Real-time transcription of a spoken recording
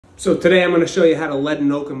So today I'm going to show you how to lead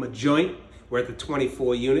and oakum a joint. We're at the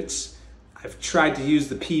 24 units. I've tried to use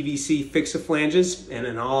the PVC fixer flanges, and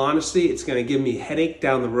in all honesty, it's going to give me a headache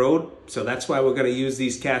down the road. So that's why we're going to use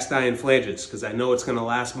these cast iron flanges, because I know it's going to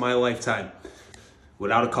last my lifetime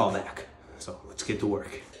without a callback. So let's get to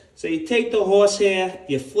work. So you take the horsehair,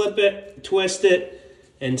 you flip it, twist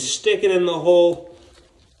it, and stick it in the hole,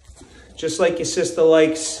 just like your sister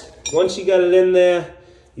likes. Once you got it in there,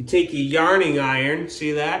 you take your yarning iron,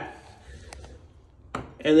 see that?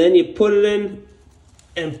 And then you put it in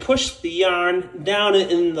and push the yarn down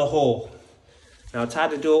in the hole. Now it's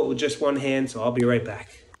hard to do it with just one hand, so I'll be right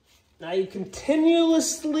back. Now you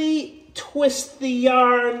continuously twist the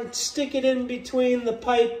yarn, stick it in between the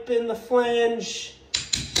pipe and the flange.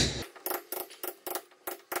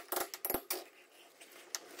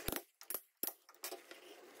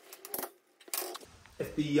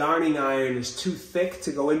 If the yarning iron is too thick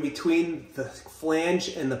to go in between the flange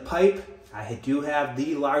and the pipe, I do have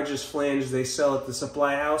the largest flange they sell at the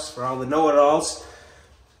supply house for all the know-it-alls.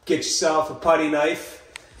 Get yourself a putty knife,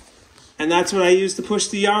 and that's what I use to push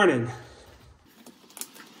the yarn in.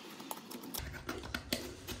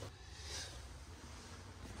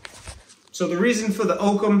 So the reason for the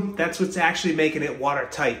oakum, that's what's actually making it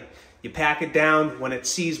watertight. You pack it down, when it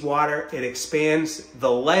sees water, it expands. The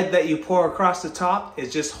lead that you pour across the top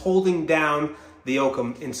is just holding down the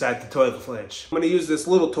oakum inside the toilet flange. I'm gonna use this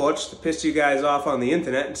little torch to piss you guys off on the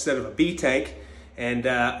internet instead of a bee tank. And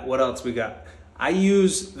what else we got? I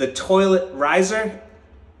use the toilet riser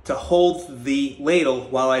to hold the ladle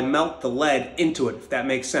while I melt the lead into it, if that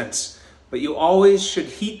makes sense. But you always should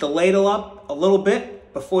heat the ladle up a little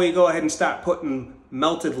bit before you go ahead and start putting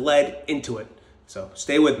melted lead into it. So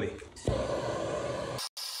stay with me.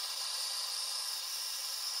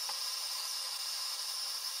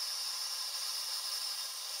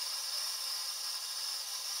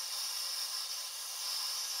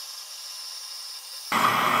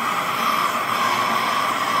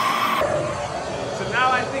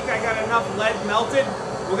 Now I think I got enough lead melted.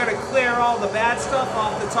 We're gonna clear all the bad stuff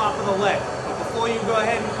off the top of the lead. But before you go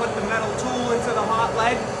ahead and put the metal tool into the hot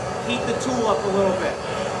lead, heat the tool up a little bit.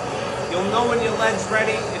 You'll know when your lead's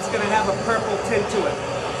ready. It's gonna have a purple tint to it.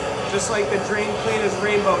 Just like the drain cleaners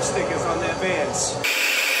rainbow stickers on their vans.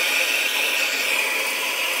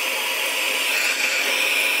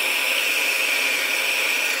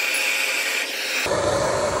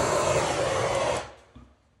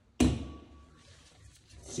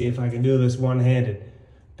 See if I can do this one-handed.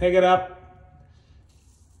 Pick it up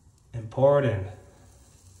and pour it in.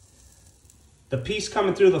 The piece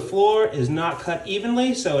coming through the floor is not cut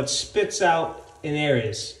evenly, so it spits out in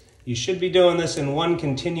areas. You should be doing this in one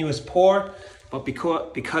continuous pour, but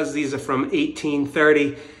because these are from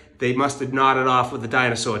 1830, they must have knotted off with the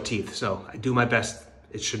dinosaur teeth, so I do my best.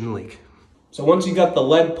 It shouldn't leak. So once you got the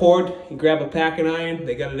lead poured, you grab a packing iron,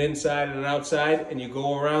 they got it inside and outside, and you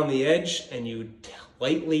go around the edge and you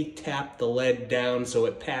lightly tap the lead down so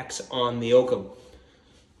it packs on the oakum.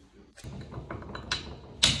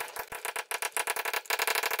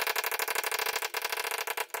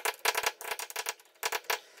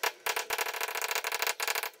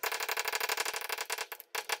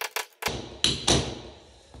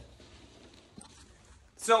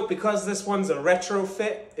 So because this one's a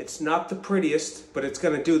retrofit, it's not the prettiest, but it's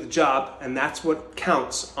gonna do the job, and that's what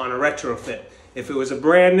counts on a retrofit. If it was a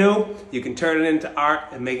brand new, you can turn it into art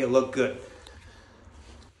and make it look good.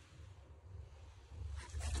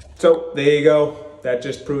 So there you go. That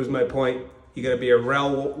just proves my point. You gotta be a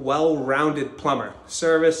well-rounded plumber.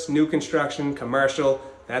 Service, new construction, commercial,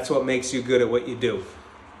 that's what makes you good at what you do.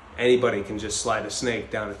 Anybody can just slide a snake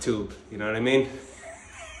down a tube, you know what I mean?